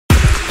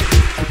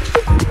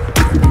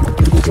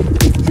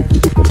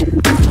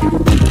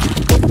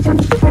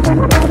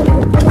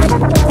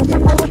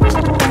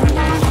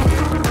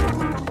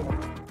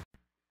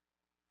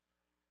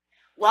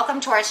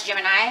Welcome, Taurus,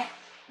 Gemini,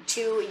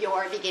 to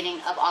your beginning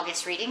of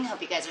August reading.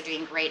 Hope you guys are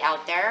doing great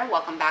out there.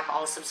 Welcome back,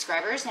 all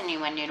subscribers.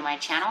 Anyone new to my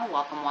channel,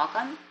 welcome,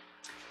 welcome.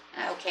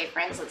 Okay,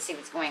 friends, let's see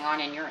what's going on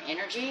in your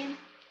energy.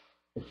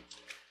 Okay.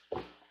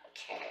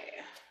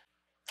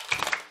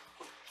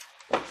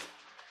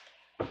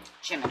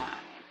 Gemini.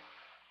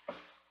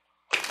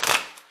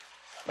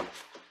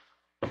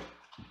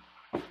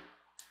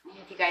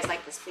 If you guys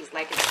like this, please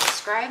like and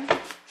subscribe.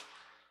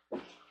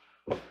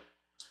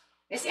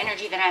 This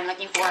energy that I'm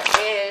looking for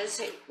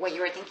is what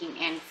you are thinking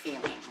and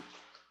feeling.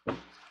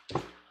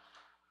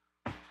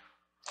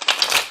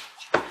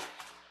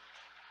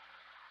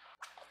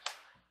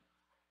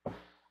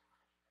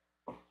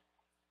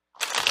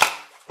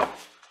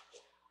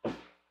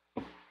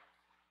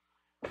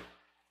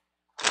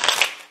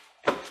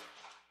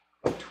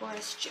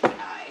 Taurus,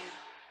 Gemini.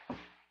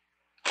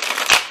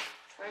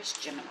 Taurus,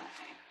 Gemini.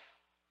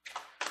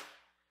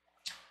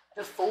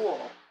 The Fool.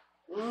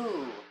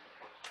 Ooh.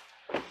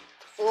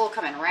 Fool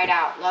coming right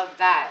out. Love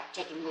that.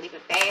 Taking the leap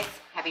of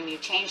faith, having new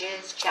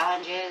changes,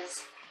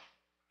 challenges.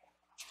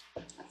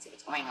 Let's see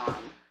what's going on.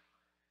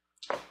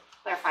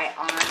 Clarify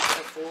on the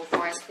Fool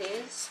for us,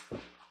 please.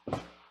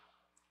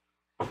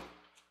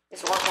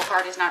 This Oracle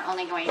card is not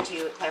only going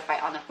to clarify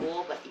on the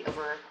Fool, but the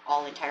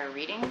overall entire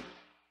reading.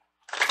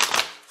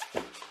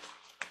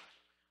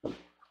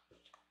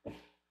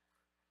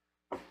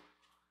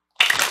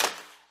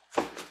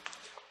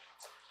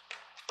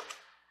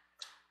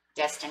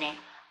 Destiny.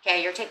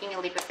 Okay, you're taking a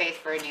leap of faith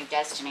for a new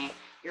destiny.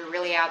 You're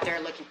really out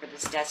there looking for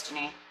this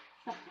destiny.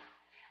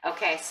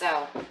 Okay,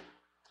 so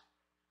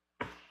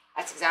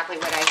that's exactly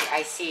what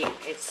I see.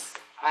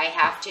 I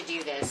have to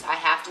do this. I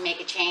have to make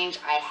a change.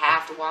 I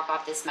have to walk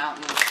off this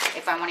mountain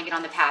if I want to get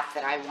on the path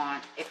that I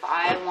want. If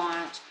I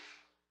want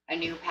a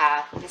new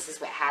path, this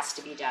is what has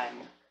to be done.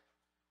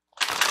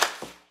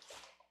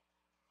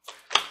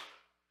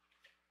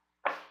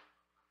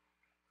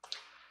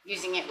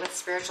 Using it with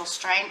spiritual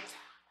strength.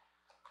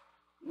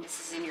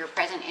 This is in your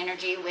present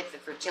energy with the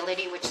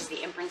fertility, which is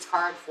the Empress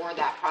card for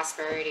that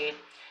prosperity.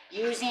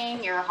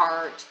 Using your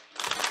heart,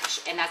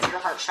 and that's your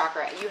heart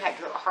chakra. Your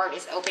heart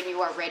is open.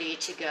 You are ready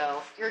to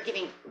go. You're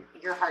giving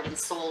your heart and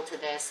soul to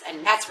this,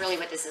 and that's really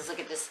what this is.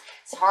 Look at this.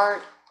 It's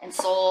heart and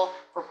soul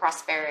for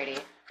prosperity.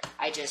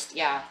 I just,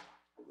 yeah,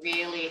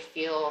 really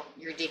feel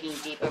you're digging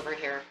deep over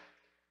here.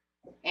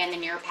 And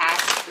in your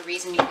past, the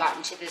reason you got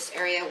into this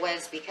area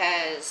was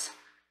because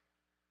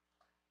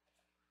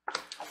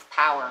of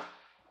power.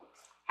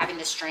 Having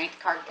the Strength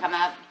card come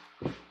up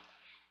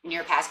in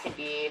your past could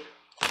be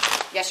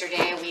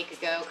yesterday, a week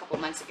ago, a couple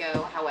months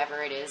ago,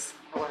 however it is,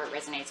 however it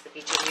resonates with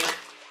each of you,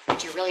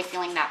 but you're really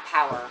feeling that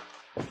power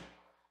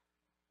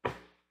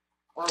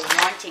or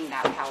wanting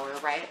that power,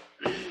 right?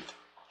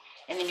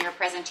 And in your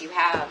present, you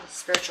have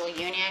spiritual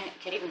union.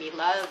 It could even be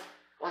love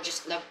or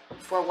just love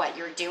for what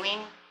you're doing.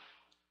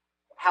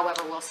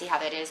 However, we'll see how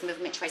that is.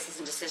 Movement, choices,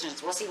 and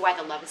decisions. We'll see why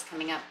the love is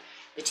coming up.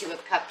 The Two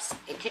of Cups.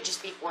 It could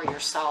just be for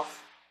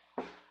yourself.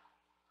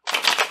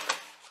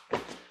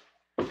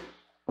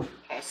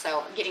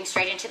 So getting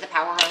straight into the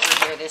power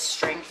over here, this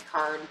Strength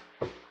card.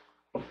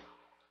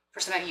 For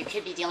some of you,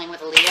 could be dealing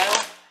with a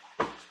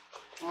Leo,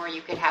 or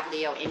you could have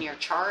Leo in your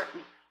chart.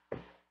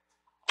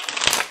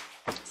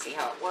 See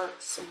how it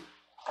works.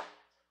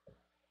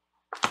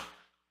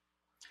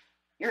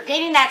 You're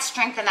gaining that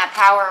strength and that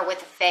power with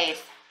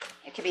faith.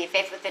 It could be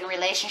faith within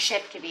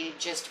relationship, it could be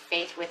just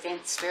faith within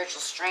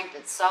spiritual strength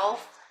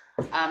itself.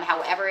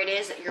 However it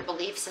is, your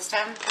belief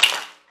system.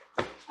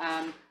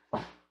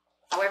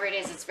 However it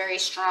is, it's very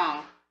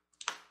strong.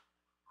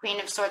 Queen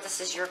of Swords, this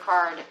is your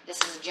card.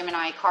 This is a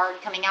Gemini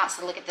card coming out.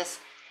 So look at this.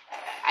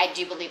 I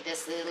do believe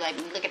this. Like,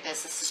 look at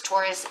this. This is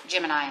Taurus,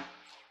 Gemini.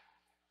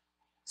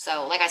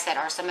 So like I said,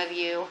 are some of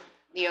you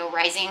Leo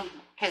rising?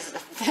 Because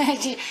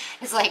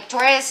it's like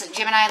Taurus,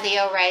 Gemini,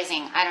 Leo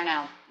rising. I don't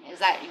know. Is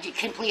that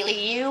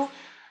completely you?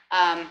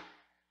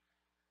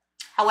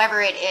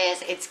 However it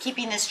is, it's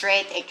keeping this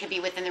straight. It could be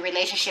within the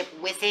relationship,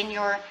 within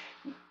your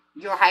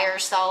higher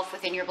self,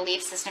 within your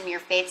belief system,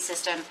 your faith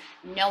system,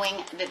 knowing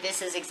that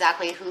this is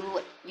exactly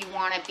who you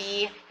want to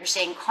be. You're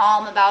staying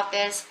calm about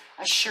this,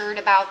 assured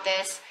about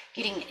this,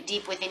 getting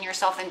deep within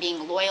yourself and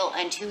being loyal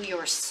unto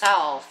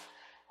yourself,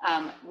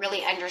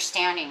 really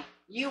understanding.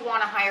 You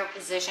want a higher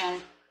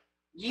position.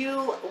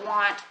 You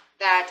want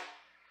that,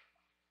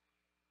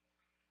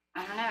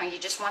 I don't know, you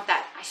just want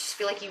that. I just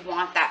feel like you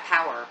want that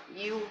power.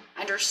 You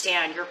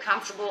understand, you're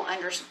comfortable,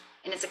 and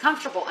it's a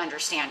comfortable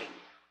understanding.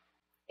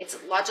 It's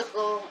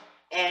logical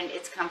and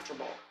it's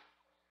comfortable.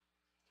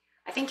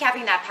 I think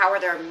having that power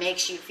there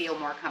makes you feel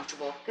more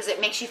comfortable because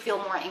it makes you feel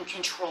more in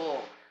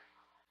control.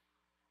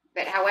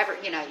 But however,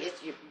 you know,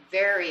 you're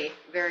very,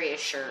 very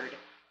assured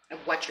of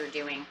what you're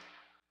doing.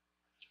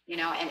 You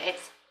know, and it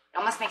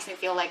almost makes me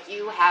feel like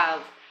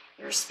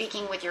you're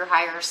speaking with your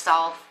higher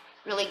self,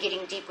 really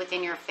getting deep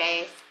within your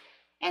faith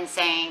and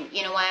saying,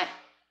 you know what?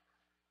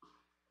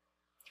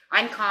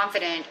 I'm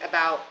confident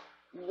about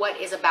what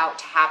is about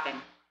to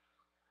happen.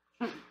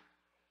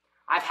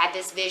 I've had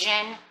this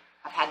vision,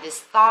 I've had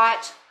this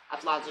thought,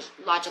 I've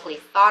logically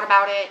thought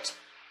about it,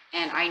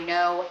 and I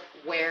know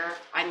where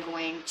I'm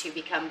going to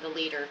become the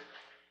leader,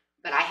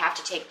 but I have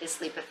to take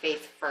this leap of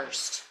faith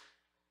first.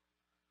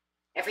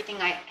 Everything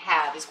I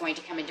have is going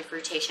to come into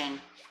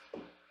fruition.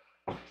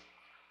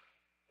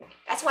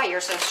 That's why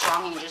you're so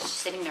strong and just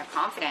sitting there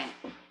confident.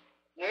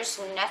 There's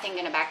nothing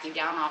going to back you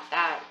down off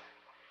that.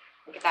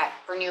 Look at that.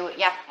 For new,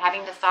 yeah,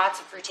 having the thoughts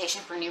of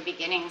fruition for new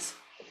beginnings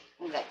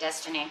and that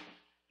destiny.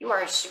 You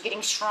are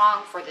getting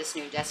strong for this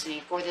new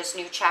destiny, for this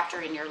new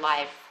chapter in your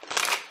life.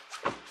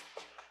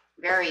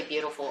 Very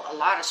beautiful. A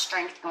lot of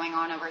strength going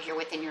on over here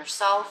within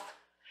yourself.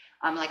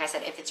 Like I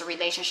said, if it's a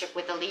relationship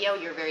with a Leo,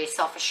 you're very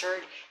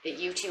self-assured that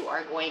you two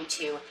are going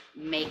to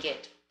make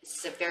it. This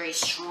is a very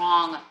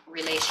strong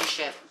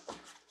relationship.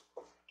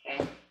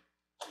 Okay?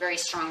 Very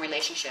strong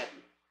relationship.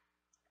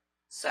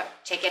 So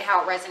take it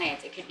how it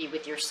resonates. It could be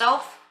with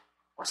yourself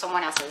or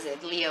someone else's.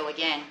 Leo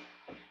again,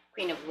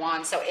 Queen of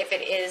Wands. So if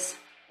it is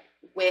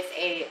with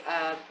a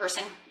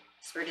person,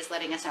 Spirit is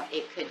letting us know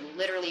it could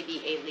literally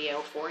be a Leo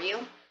for you.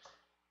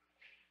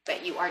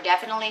 But you are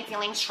definitely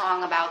feeling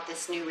strong about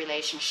this new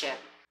relationship.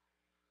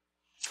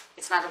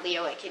 It's not a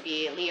Leo, it could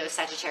be a Leo,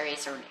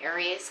 Sagittarius, or an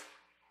Aries.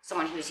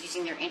 Someone who's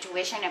using their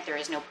intuition. If there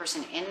is no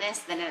person in this,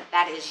 then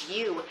that is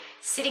you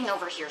sitting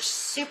over here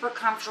super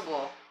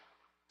comfortable,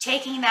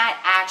 taking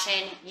that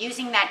action,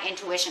 using that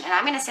intuition. And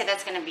I'm going to say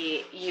that's going to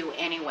be you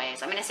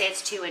anyways. I'm going to say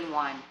it's 2 in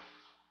 1.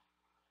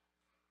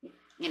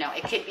 You know,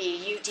 it could be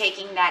you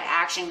taking that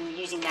action,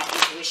 using that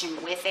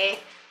intuition with a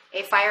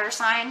fire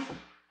sign.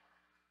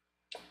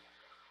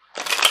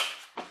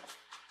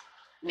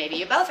 Maybe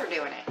you both are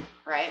doing it,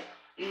 right?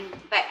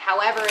 But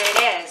however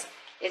it is,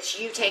 it's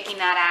you taking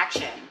that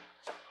action.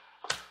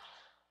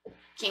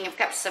 King of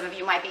Cups, some of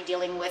you might be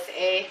dealing with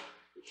a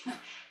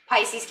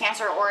Pisces,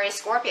 Cancer, or a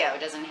Scorpio.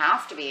 It doesn't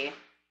have to be,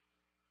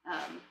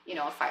 you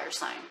know, a fire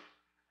sign.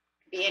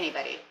 It could be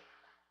anybody.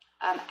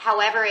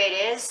 However it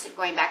is,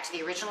 going back to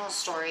the original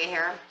story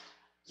here,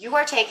 you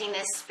are taking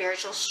this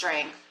spiritual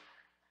strength.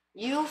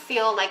 You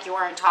feel like you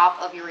are on top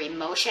of your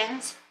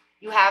emotions.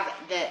 You have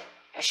the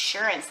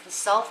assurance, the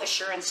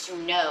self-assurance to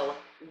know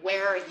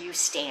where you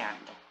stand.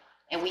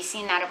 And we've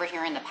seen that over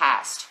here in the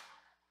past.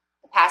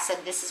 The past said,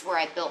 this is where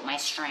I built my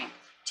strength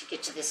to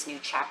get to this new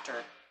chapter.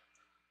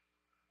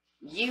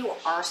 You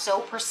are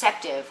so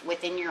perceptive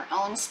within your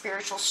own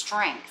spiritual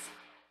strength,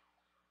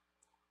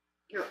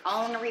 your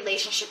own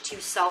relationship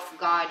to self,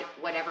 God,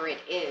 whatever it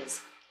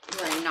is.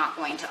 You are not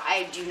going to,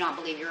 I do not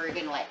believe you're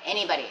going to let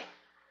anybody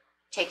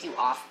take you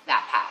off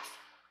that path.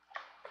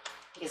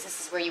 Because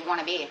this is where you want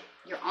to be.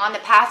 You're on the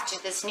path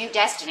to this new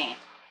destiny,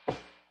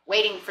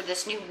 waiting for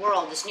this new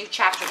world, this new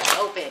chapter to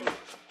open.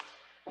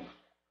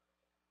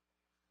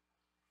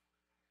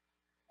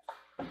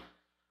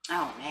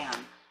 Oh, man.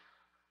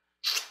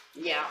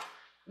 Yeah.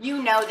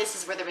 You know this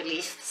is where the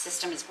release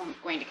system is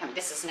going to come.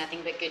 This is nothing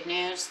but good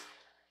news.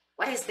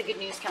 What is the good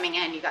news coming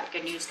in? You got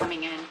good news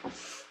coming in.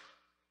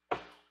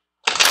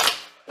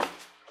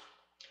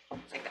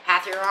 It's like the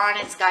path you're on,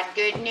 it's got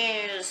good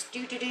news.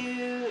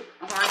 Doo-doo-doo.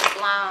 Horns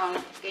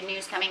blown. Good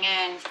news coming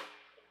in.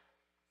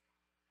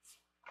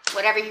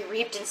 Whatever you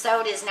reaped and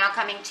sowed is now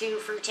coming to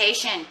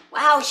fruition.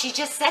 Wow, she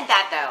just said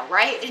that though,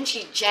 right? Didn't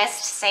she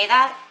just say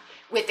that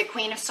with the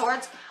Queen of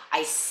Swords?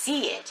 I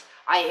see it.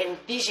 I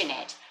envision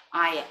it.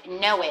 I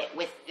know it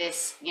with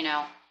this, you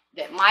know,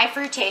 that my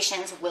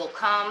fruitations will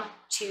come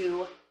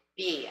to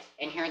be.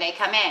 And here they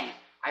come in.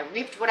 I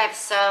reaped what I've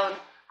sown.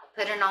 I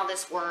put in all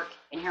this work.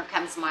 And here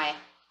comes my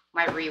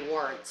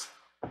rewards.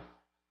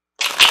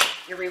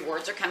 Your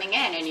rewards are coming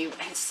in. And you're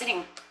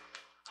sitting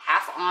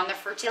half on the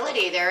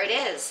fertility. There it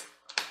is.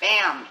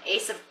 Bam.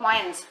 Ace of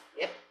Coins.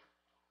 Yep.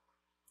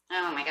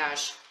 Oh my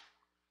gosh.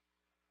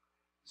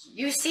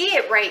 You see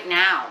it right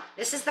now.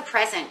 This is the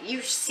present.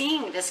 You're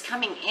seeing this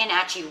coming in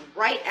at you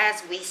right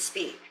as we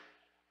speak.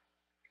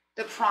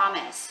 The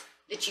promise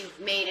that you've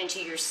made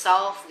into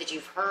yourself, that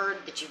you've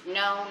heard, that you've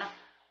known.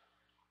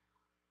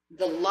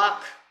 The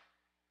luck.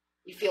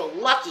 You feel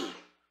lucky,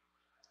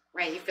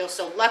 right? You feel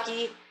so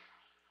lucky.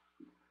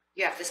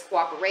 You have this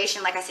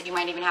cooperation. Like I said, you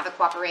might even have a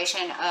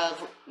cooperation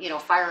of, you know,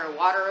 fire or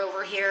water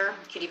over here.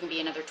 It could even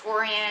be another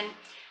Taurian.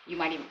 You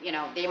might even, you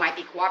know, they might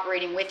be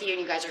cooperating with you and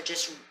you guys are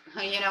just,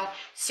 you know,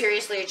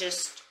 seriously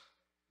just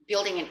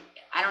building an,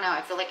 I don't know,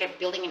 I feel like I'm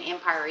building an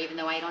empire even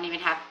though I don't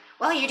even have,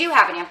 well, you do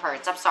have an empire.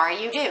 I'm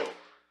sorry, you do.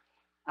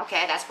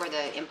 Okay, that's where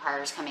the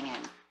empire is coming in.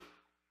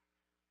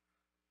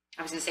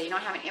 I was going to say you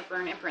don't have an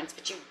emperor and empress,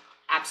 but you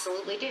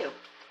absolutely do.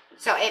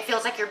 So it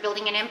feels like you're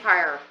building an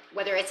empire,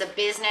 whether it's a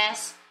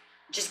business,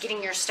 just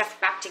getting your stuff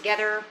back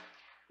together,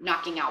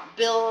 knocking out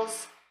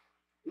bills,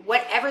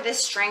 whatever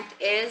this strength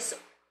is.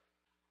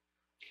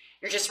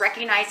 You're just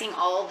recognizing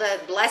all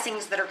the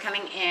blessings that are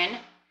coming in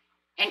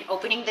and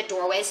opening the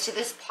doorways to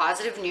this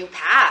positive new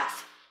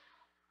path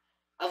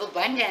of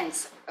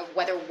abundance, of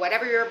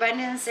whatever your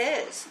abundance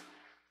is.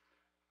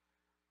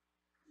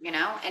 You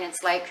know, and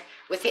it's like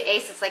with the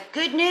ace, it's like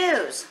good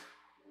news.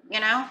 You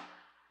know,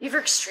 you're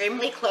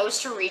extremely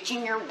close to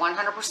reaching your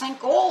 100%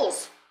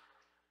 goals.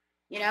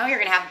 You know, you're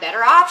going to have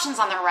better options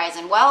on the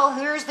horizon. Well,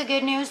 here's the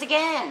good news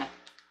again.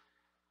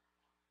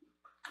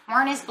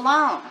 Horn is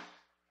blown.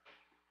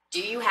 Do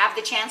you have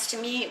the chance to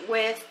meet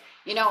with,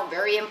 you know,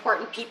 very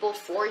important people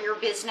for your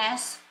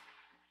business?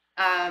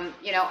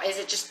 You know, is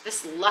it just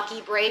this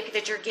lucky break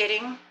that you're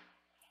getting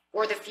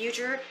for the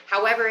future?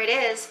 However it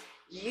is,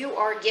 you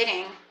are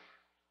getting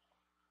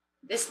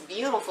this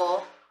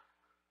beautiful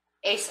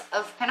Ace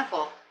of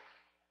Pentacles.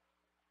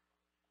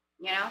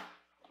 You know,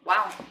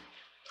 wow.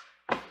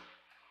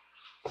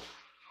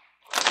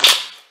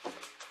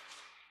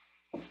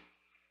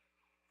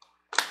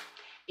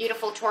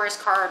 Beautiful Taurus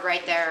card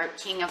right there,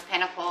 King of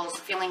Pentacles,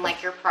 feeling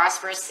like you're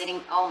prosperous, sitting,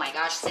 oh my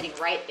gosh, sitting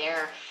right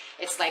there.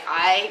 It's like, here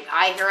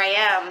I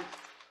am.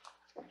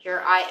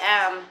 Here I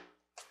am.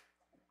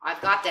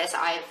 I've got this.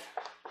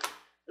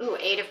 Ooh,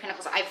 Eight of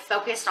Pentacles. I've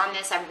focused on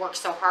this. I've worked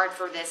so hard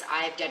for this.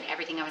 I've done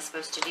everything I was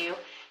supposed to do.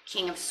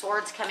 King of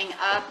Swords coming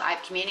up.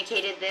 I've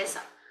communicated this.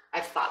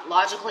 I've thought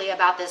logically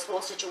about this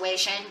whole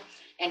situation,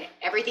 and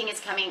everything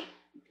is coming.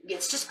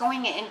 It's just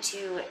going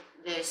into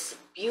this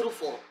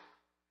beautiful,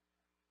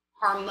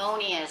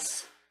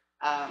 harmonious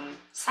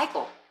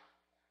cycle.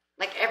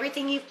 Like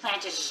everything you've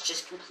planted is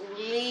just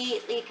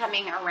completely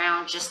coming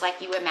around just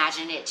like you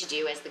imagined it to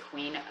do as the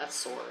Queen of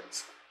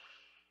Swords.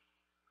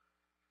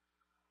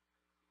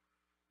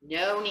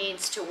 No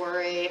needs to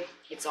worry.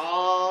 It's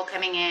all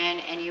coming in,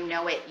 and you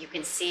know it. You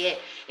can see it.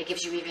 It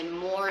gives you even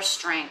more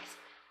strength.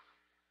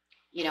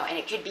 You know, and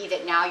it could be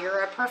that now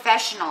you're a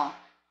professional,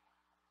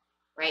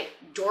 right?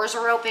 Doors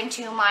are open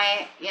to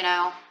my, you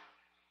know,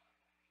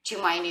 to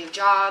my new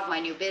job, my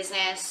new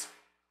business,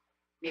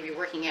 maybe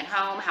working at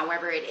home,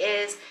 however it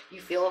is,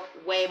 you feel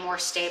way more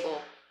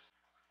stable.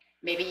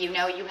 Maybe you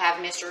know you have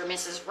Mr. or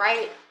Mrs.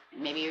 Right,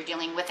 and maybe you're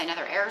dealing with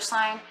another air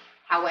sign,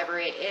 however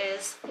it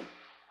is,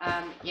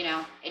 you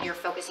know, and you're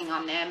focusing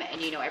on them, and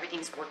you know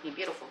everything's working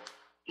beautiful.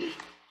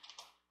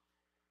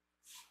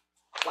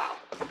 Wow,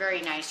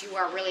 very nice. You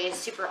are really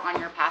super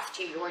on your path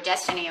to your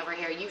destiny over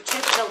here. You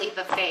took the leap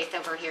of faith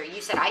over here. You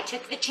said, I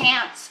took the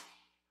chance.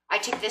 I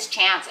took this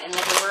chance, and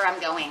look at where I'm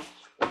going.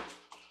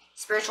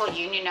 Spiritual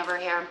union over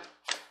here.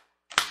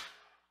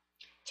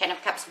 Ten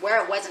of Cups,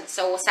 where it wasn't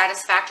so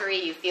satisfactory,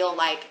 you feel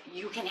like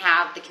you can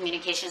have the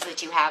communications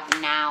that you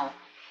have now.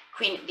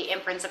 Queen, the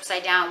Empress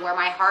upside down, where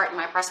my heart and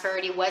my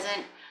prosperity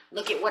wasn't.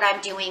 Look at what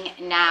I'm doing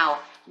now.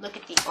 Look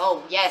at the,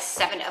 oh yes,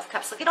 Seven of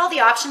Cups. Look at all the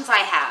options I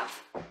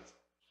have.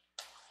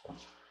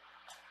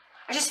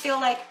 I just feel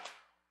like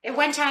at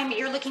one time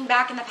you're looking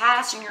back in the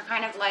past and you're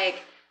kind of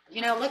like,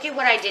 you know, look at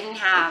what I didn't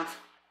have.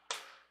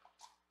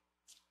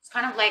 It's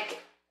kind of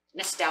like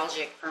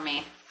nostalgic for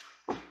me.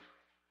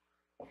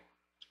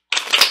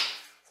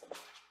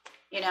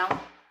 You know?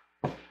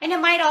 And it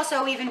might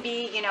also even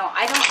be, you know,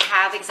 I don't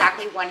have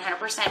exactly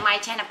 100% my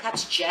Ten of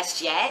Cups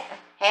just yet.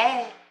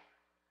 Hey.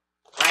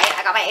 Right?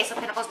 I got my Ace of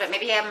Pentacles, but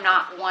maybe I'm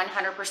not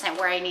 100%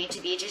 where I need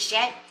to be just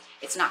yet.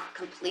 It's not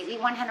completely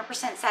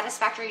 100%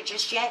 satisfactory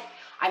just yet.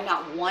 I'm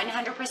not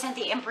 100%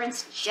 the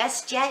Empress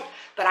just yet,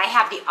 but I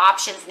have the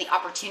options and the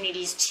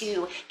opportunities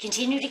to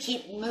continue to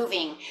keep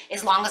moving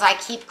as long as I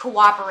keep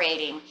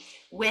cooperating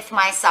with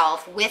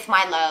myself, with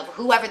my love,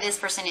 whoever this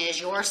person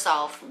is,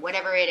 yourself,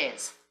 whatever it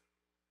is,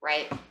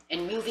 right?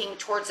 And moving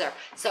towards there.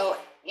 So,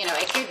 you know,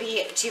 it could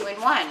be 2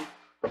 and 1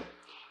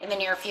 in the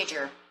near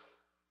future.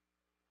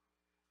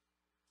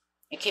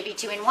 It could be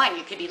 2 and 1.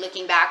 You could be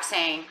looking back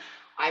saying,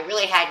 I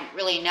really had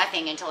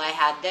nothing until I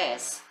had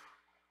this.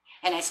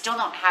 And I still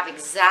don't have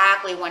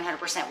exactly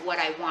 100% what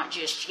I want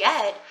just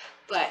yet,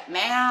 but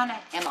man,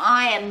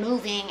 I am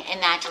moving in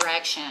that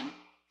direction.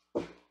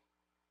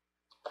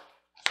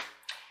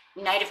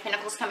 Knight of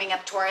Pentacles coming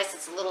up, Taurus.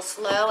 It's a little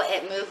slow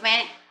at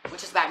movement,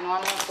 which is about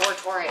normal for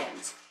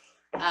Taurans.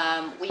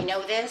 We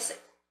know this,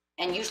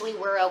 and usually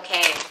we're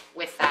okay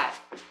with that.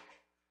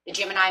 The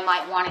Gemini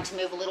might want it to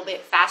move a little bit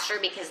faster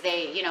because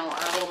they, you know,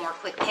 are a little more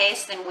quick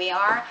paced than we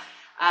are.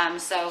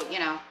 So, you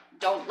know,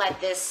 don't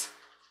let this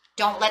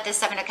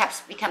Seven of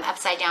Cups become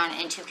upside down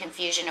into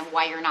confusion of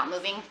why you're not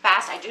moving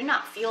fast. I do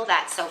not feel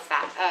that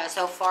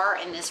so far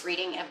in this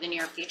reading of the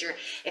near future.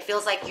 It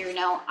feels like, you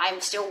know,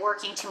 I'm still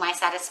working to my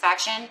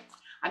satisfaction.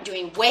 I'm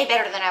doing way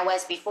better than I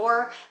was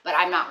before, but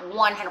I'm not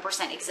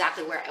 100%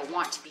 exactly where I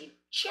want to be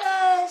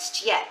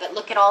just yet. But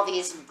look at all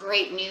these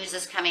great news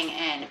is coming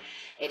in.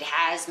 It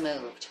has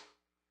moved.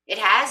 It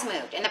has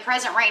moved. In the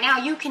present right now,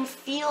 you can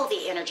feel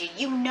the energy.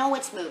 You know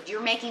it's moved.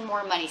 You're making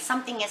more money.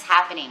 Something is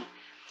happening.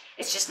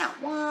 It's just not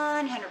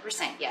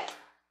 100% yet.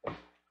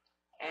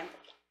 Okay.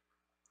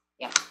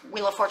 Yeah.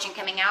 Wheel of Fortune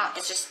coming out.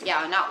 It's just,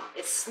 yeah, no,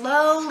 it's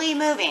slowly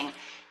moving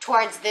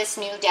towards this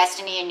new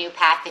destiny and new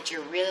path that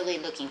you're really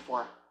looking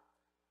for.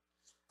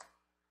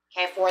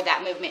 Okay, for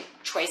that movement,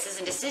 choices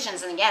and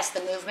decisions. And yes,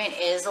 the movement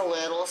is a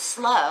little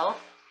slow.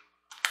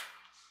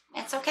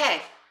 It's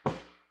okay.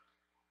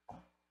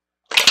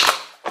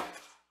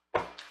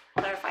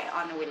 Clarify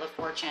on the Wheel of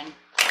Fortune.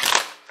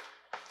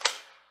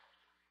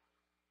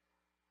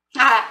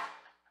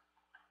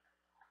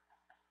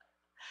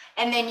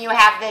 And then you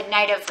have the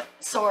Knight of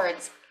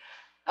Swords.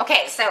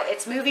 Okay, so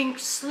it's moving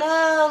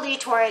slowly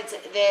towards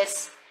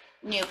this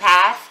new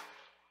path.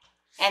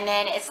 And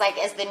then it's like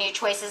as the new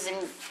choices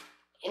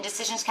and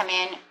decisions come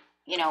in,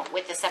 you know,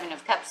 with the Seven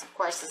of Cups, of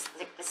course, it's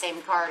like the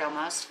same card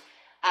almost.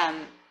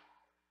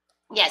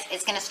 Yes,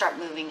 it's going to start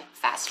moving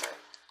faster.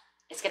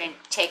 It's going to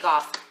take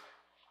off.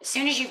 As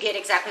soon as you get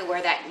exactly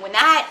where when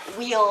that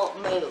wheel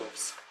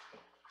moves,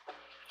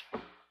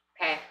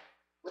 okay,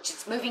 which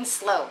it's moving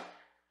slow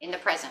in the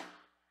present,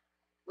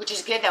 which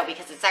is good though,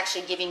 because it's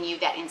actually giving you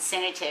that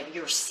incentive.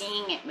 You're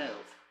seeing it move.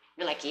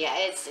 You're like, yeah,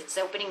 it's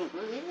opening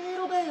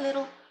little by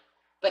little,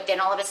 but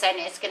then all of a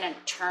sudden it's going to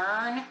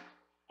turn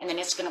and then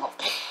it's going to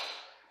go,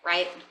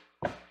 right?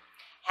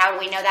 How do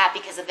we know that?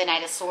 Because of the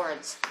Knight of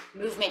Swords.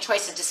 Movement,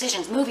 choices,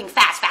 decisions, moving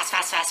fast, fast,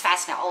 fast, fast,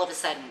 fast now all of a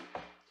sudden.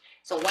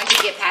 So once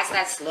you get past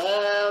that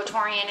slow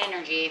Taurian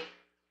energy,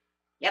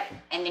 yep,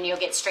 and then you'll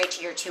get straight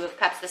to your Two of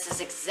Cups. This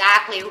is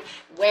exactly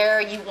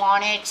where you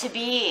want it to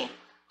be.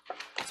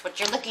 That's what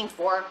you're looking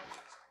for.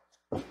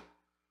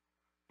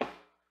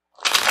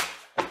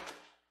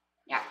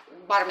 Yeah,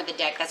 bottom of the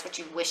deck, that's what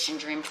you wish and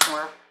dreamed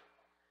for.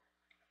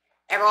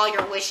 All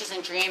your wishes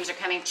and dreams are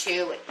coming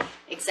to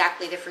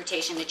exactly the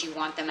fruition that you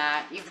want them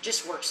at. You've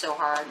just worked so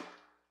hard.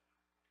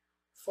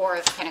 Four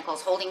of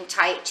Pentacles, holding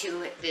tight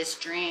to this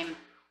dream.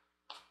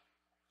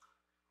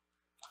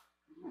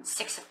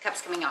 Six of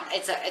Cups coming on.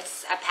 It's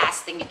a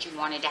past thing that you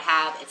wanted to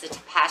have. It's a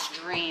past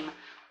dream.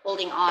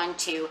 Holding on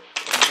to,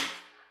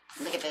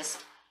 look at this.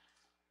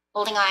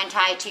 Holding on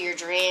tight to your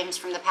dreams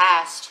from the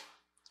past.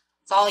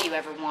 It's all you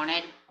ever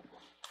wanted.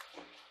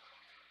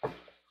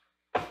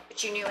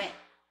 But you knew it.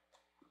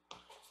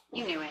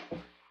 You knew it.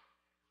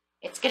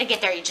 It's going to get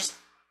there. You just,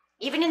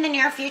 even in the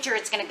near future,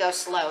 it's going to go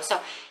slow.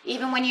 So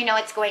even when you know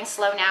it's going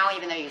slow now,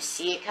 even though you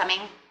see it coming,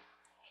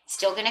 it's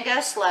still going to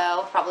go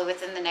slow, probably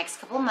within the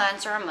next couple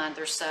months or a month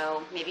or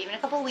so, maybe even a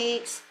couple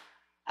weeks.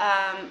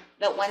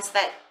 But once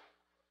that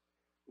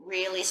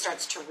really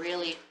starts to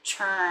really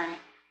turn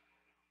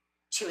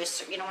to a,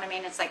 you know what I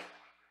mean? It's like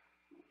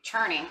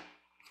turning.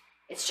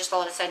 It's just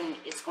all of a sudden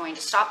it's going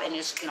to stop and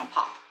it's just going to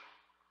pop.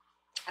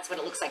 That's what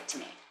it looks like to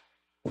me.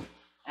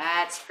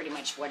 That's pretty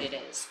much what it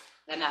is.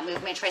 Then that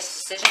movement,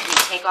 choice, decision, you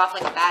take off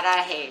like a bat out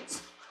of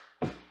Hades.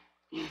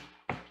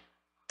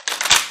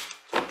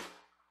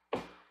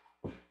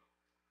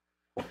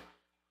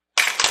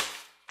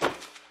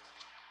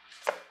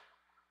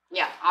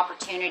 Yeah,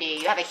 opportunity.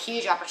 You have a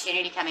huge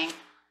opportunity coming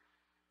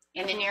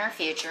in the near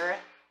future.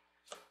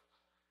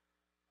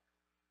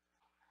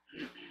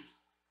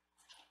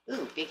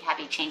 Ooh, big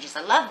happy changes.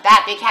 I love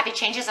that, big happy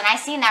changes. And I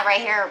seen that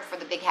right here for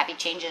the big happy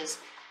changes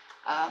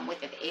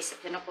with the Ace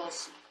of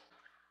Pentacles.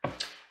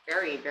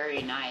 Very,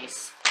 very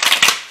nice.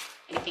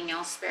 Anything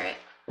else, Spirit?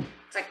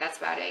 Looks like that's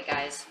about it,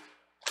 guys.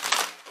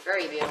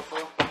 Very beautiful.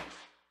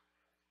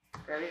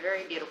 Very,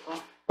 very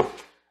beautiful.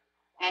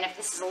 And if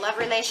this is a love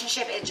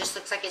relationship, it just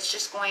looks like it's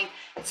just going,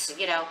 it's,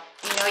 you know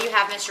you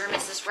have Mr. and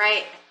Mrs.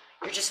 Right.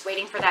 You're just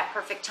waiting for that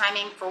perfect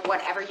timing for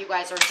whatever you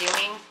guys are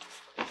doing.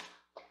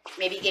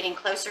 Maybe getting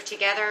closer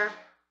together.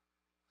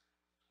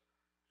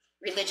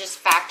 Religious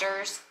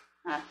factors.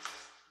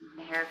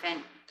 The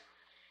Hierophant.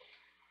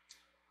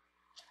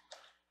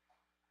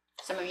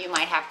 Some of you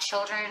might have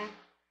children.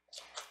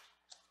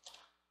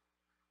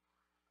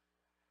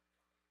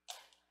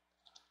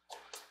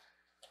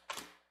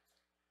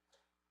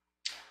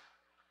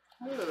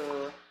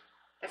 Ooh,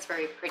 that's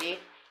very pretty.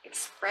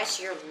 Express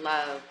your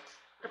love.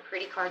 What a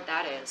pretty card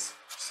that is.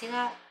 See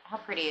that? How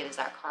pretty is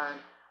that card?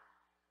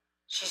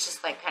 She's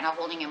just like kind of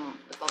holding him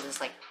with all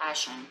this like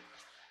passion.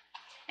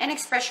 And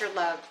express your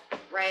love,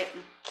 right?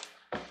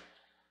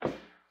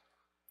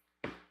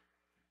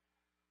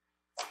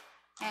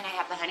 And I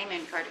have the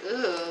honeymoon card.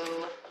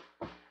 Ooh.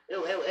 Ooh,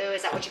 ooh, ooh.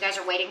 Is that what you guys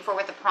are waiting for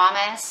with the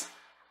promise?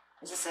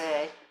 Is this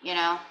a, you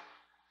know,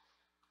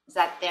 is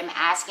that them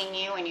asking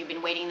you and you've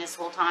been waiting this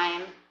whole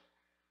time?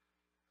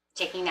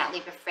 Taking that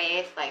leap of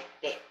faith, like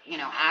they, you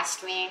know,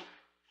 asked me.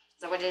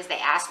 So what it is, they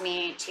asked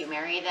me to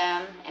marry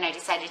them and I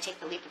decided to take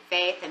the leap of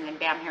faith and then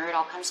bam, here it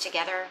all comes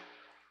together.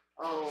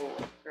 Oh,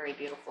 very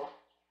beautiful.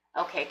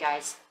 Okay,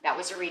 guys, that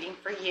was a reading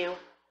for you.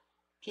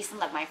 Peace and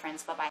love, my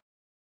friends. Bye-bye.